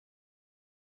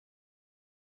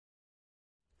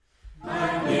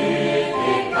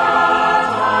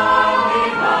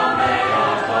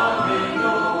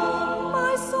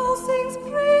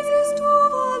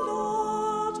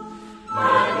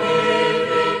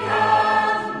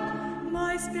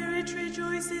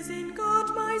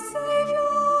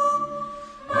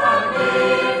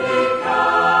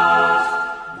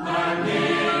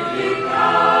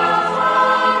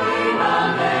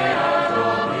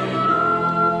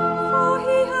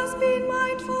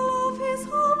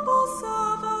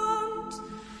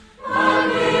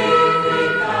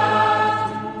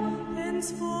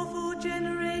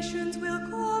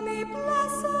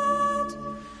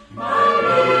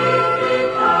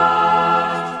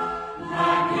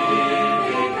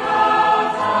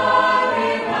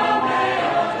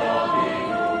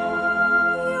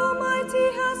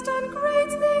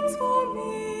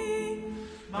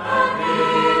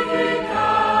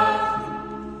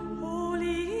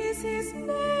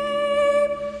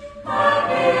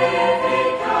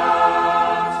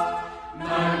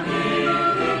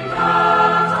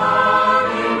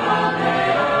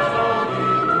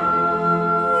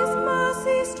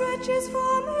stretches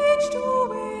from age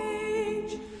to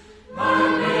age.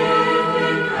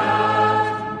 Magnificat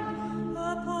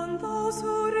upon those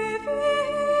who revere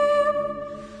him.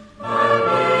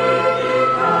 Magnificat,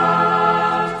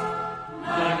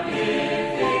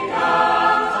 Magnificat,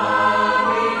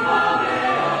 anima mea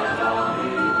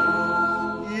Domino.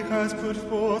 He has put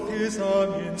forth his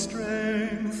arm in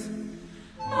strength.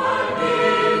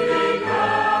 Magnificat,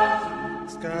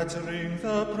 Scattering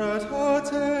the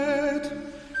proud-hearted.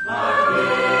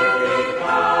 Magnificat,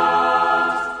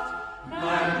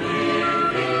 Magnificat,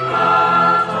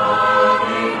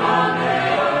 anima mea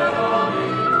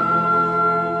Domino.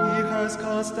 He has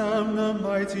cast down the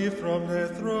mighty from their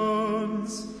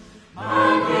thrones.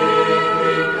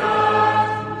 Magnificat,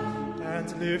 And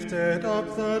lifted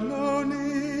up the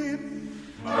lowly.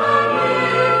 Magnificat,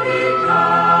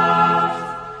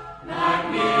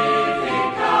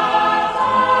 Magnificat,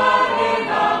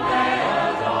 anima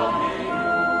mea Domino.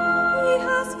 He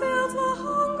has filled the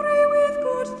hungry with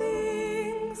good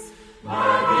things.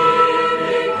 Magnificat,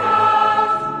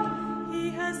 he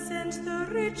has sent the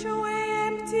rich away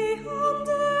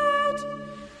empty-handed.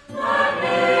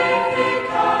 Magnificat,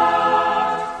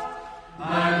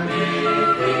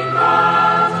 Magnificat,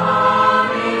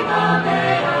 anima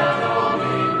mea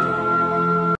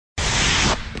Domino.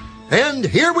 And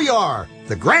here we are,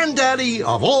 the granddaddy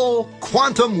of all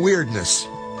quantum weirdness,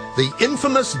 the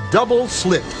infamous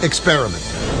double-slit experiment.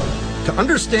 To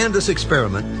understand this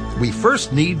experiment, we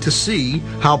first need to see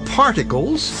how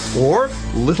particles, or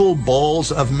little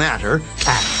balls of matter,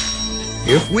 act.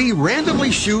 If we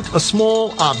randomly shoot a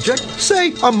small object,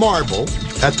 say a marble,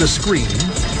 at the screen,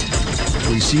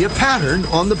 we see a pattern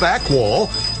on the back wall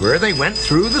where they went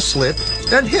through the slit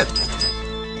and hit.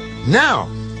 Now,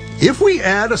 if we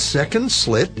add a second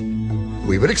slit,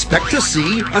 we would expect to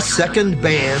see a second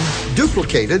band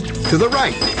duplicated to the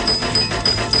right.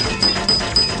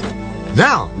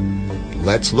 Now,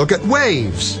 let's look at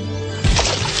waves.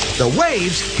 The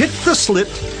waves hit the slit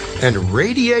and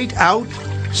radiate out,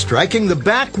 striking the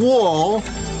back wall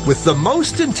with the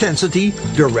most intensity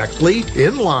directly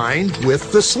in line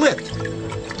with the slit.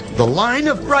 The line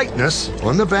of brightness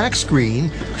on the back screen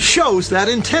shows that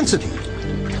intensity.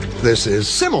 This is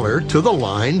similar to the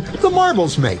line the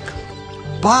marbles make.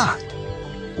 But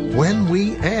when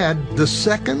we add the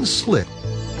second slit,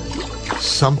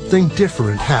 something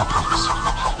different happens.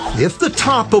 If the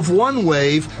top of one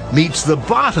wave meets the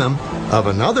bottom of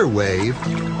another wave,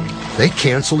 they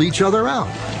cancel each other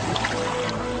out.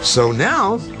 So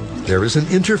now there is an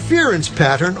interference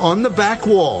pattern on the back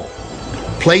wall.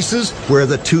 Places where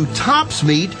the two tops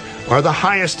meet are the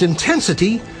highest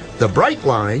intensity, the bright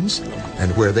lines,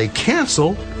 and where they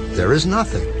cancel, there is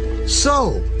nothing.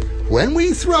 So, when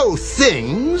we throw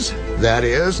things, that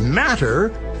is,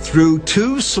 matter, through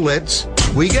two slits,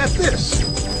 we get this,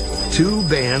 two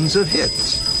bands of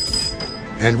hits.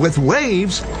 And with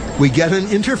waves, we get an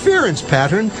interference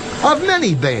pattern of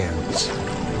many bands.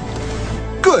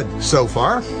 Good so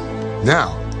far.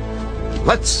 Now,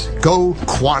 let's go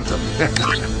quantum.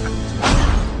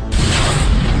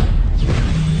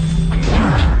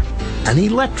 An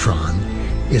electron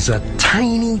is a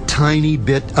tiny, tiny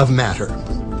bit of matter,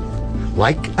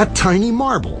 like a tiny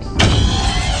marble.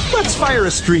 Let's fire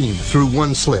a stream through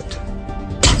one slit.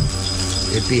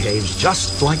 It behaves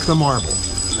just like the marble,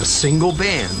 a single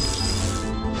band.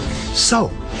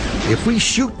 So, if we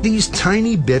shoot these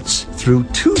tiny bits through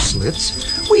two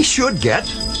slits, we should get,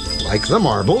 like the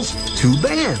marbles, two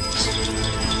bands.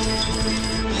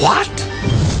 What?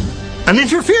 An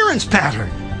interference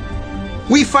pattern!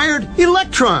 We fired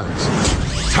electrons,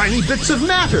 tiny bits of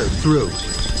matter, through.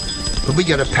 But we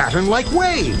get a pattern like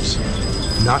waves,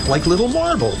 not like little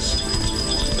marbles.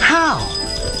 How?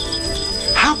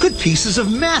 How could pieces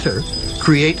of matter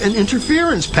create an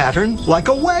interference pattern like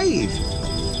a wave?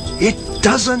 It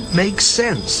doesn't make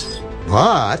sense.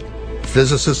 But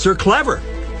physicists are clever.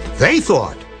 They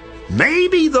thought,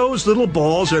 maybe those little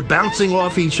balls are bouncing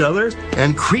off each other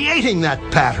and creating that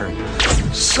pattern.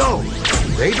 So,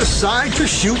 they decide to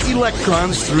shoot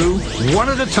electrons through one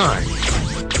at a time.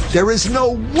 There is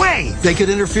no way they could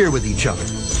interfere with each other.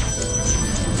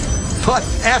 But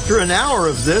after an hour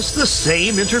of this, the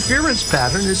same interference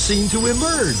pattern is seen to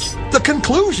emerge. The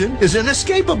conclusion is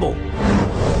inescapable.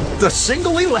 The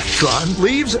single electron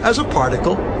leaves as a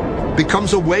particle,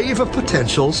 becomes a wave of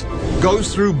potentials,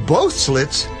 goes through both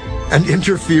slits, and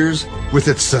interferes with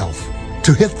itself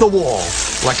to hit the wall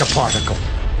like a particle.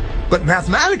 But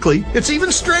mathematically, it's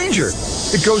even stranger.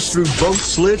 It goes through both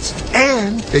slits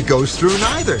and it goes through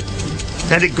neither.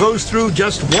 and it goes through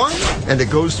just one, and it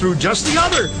goes through just the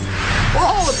other.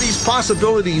 All of these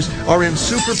possibilities are in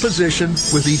superposition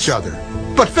with each other.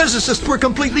 But physicists were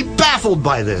completely baffled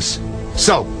by this.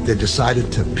 So they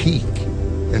decided to peek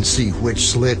and see which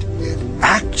slit it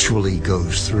actually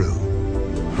goes through.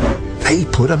 They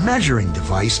put a measuring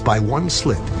device by one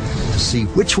slit to see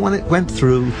which one it went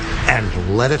through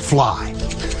and let it fly.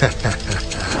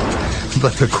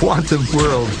 But the quantum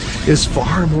world is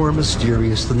far more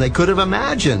mysterious than they could have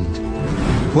imagined.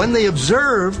 When they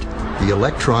observed, the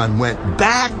electron went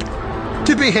back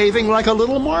to behaving like a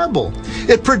little marble.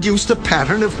 It produced a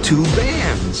pattern of two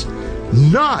bands,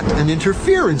 not an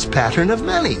interference pattern of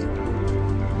many.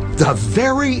 The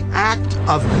very act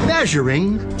of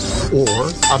measuring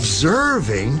or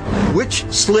observing which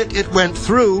slit it went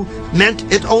through meant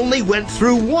it only went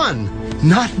through one,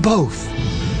 not both.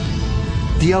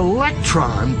 The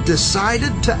electron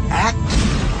decided to act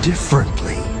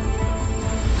differently,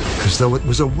 as though it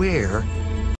was aware.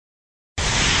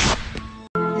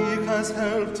 He has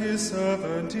helped his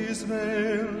servant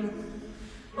Israel,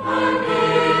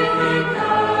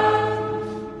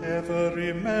 ever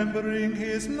remembering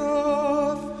his love.